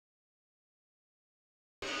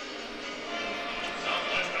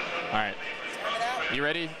All right. You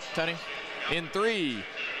ready, Tony? In 3,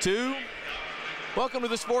 2. Welcome to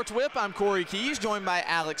the Sports Whip. I'm Corey Keys, joined by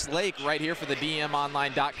Alex Lake right here for the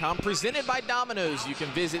DMOnline.com, presented by Domino's. You can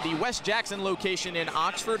visit the West Jackson location in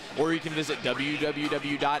Oxford, or you can visit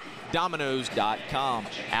www.domino's.com.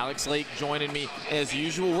 Alex Lake joining me as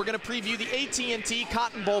usual. We're going to preview the AT&T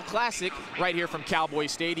Cotton Bowl Classic right here from Cowboy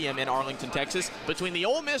Stadium in Arlington, Texas, between the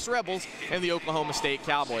Ole Miss Rebels and the Oklahoma State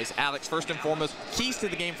Cowboys. Alex, first and foremost, keys to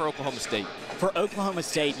the game for Oklahoma State. For Oklahoma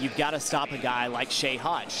State, you've got to stop a guy like Shea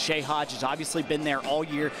Hodge. Shea Hodge has obviously been there all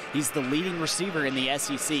year. He's the leading receiver in the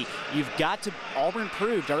SEC. You've got to, Auburn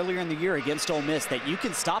proved earlier in the year against Ole Miss that you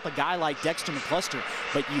can stop a guy like Dexter McCluster,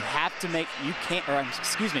 but you have to make, you can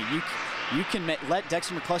let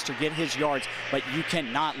Dexter McCluster get his yards, but you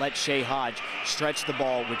cannot let Shea Hodge stretch the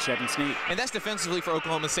ball with Chevin Snead. And that's defensively for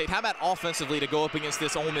Oklahoma State. How about offensively to go up against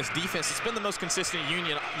this Ole Miss defense? It's been the most consistent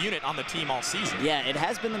unit on the team all season. Yeah, it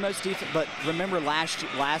has been the most defense, but remember last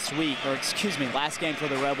game for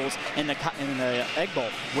the Rebels in the Egg Bowl,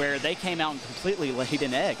 where they came out and completely laid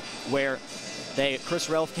an egg, where Chris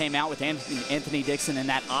Relf came out with Anthony Dixon in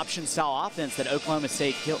that option-style offense that Oklahoma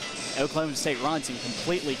State runs and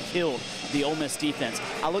completely killed the Ole Miss defense.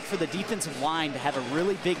 I look for the defensive line to have a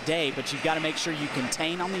really big day, but you've got to make sure you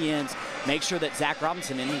contain on the ends, make sure that Zach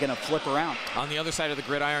Robinson isn't going to flip around. On the other side of the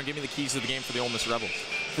gridiron, give me the keys to the game for the Ole Miss Rebels.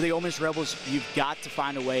 For the Ole Miss Rebels, you've got to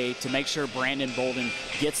find a way to make sure Brandon Bolden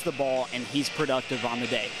gets the ball and he's productive on the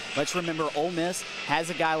day. Let's remember, Ole Miss has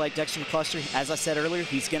a guy like Dexter McCluster. As I said earlier,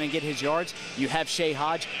 he's going to get his yards. You have Shea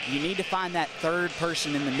Hodge. You need to find that third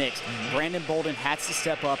person in the mix. Brandon Bolden has to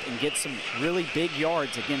step up and get some really big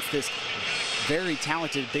yards against this very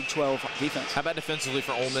talented Big 12 defense. How about defensively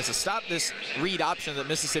for Ole Miss to stop this read option that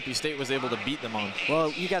Mississippi State was able to beat them on?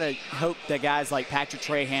 Well, you got to hope that guys like Patrick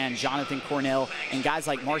Trahan, Jonathan Cornell, and guys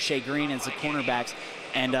like Marshae Green as the cornerbacks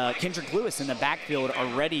and Kendrick Lewis in the backfield are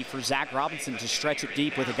ready for Zach Robinson to stretch it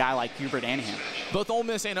deep with a guy like Hubert Anahan. Both Ole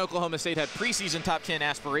Miss and Oklahoma State had preseason top 10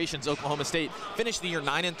 aspirations. Oklahoma State finished the year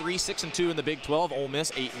 9-3, 6-2 in the Big 12. Ole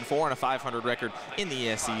Miss 8-4 and a .500 record in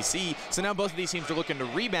the SEC. So now both of these teams are looking to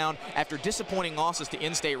rebound after disappointing losses to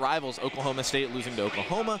in-state rivals. Oklahoma State losing to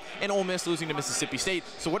Oklahoma and Ole Miss losing to Mississippi State.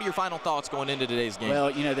 So what are your final thoughts going into today's game?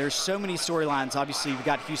 Well, you know, there's so many storylines. Obviously, you've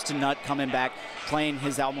got Houston Nutt coming back, playing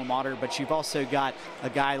his alma mater, but you've also got a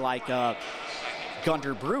guy like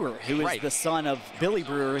Gunter Brewer, who is the son of Billy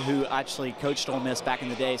Brewer, who actually coached Ole Miss back in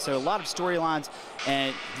the day. So a lot of storylines,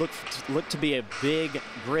 and look to be a big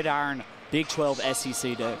gridiron Big 12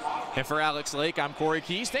 SEC day. And for Alex Lake, I'm Corey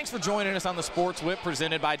Keys. Thanks for joining us on the Sports Whip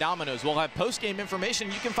presented by Domino's. We'll have post-game information.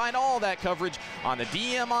 You can find all that coverage on the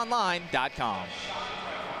DMOnline.com.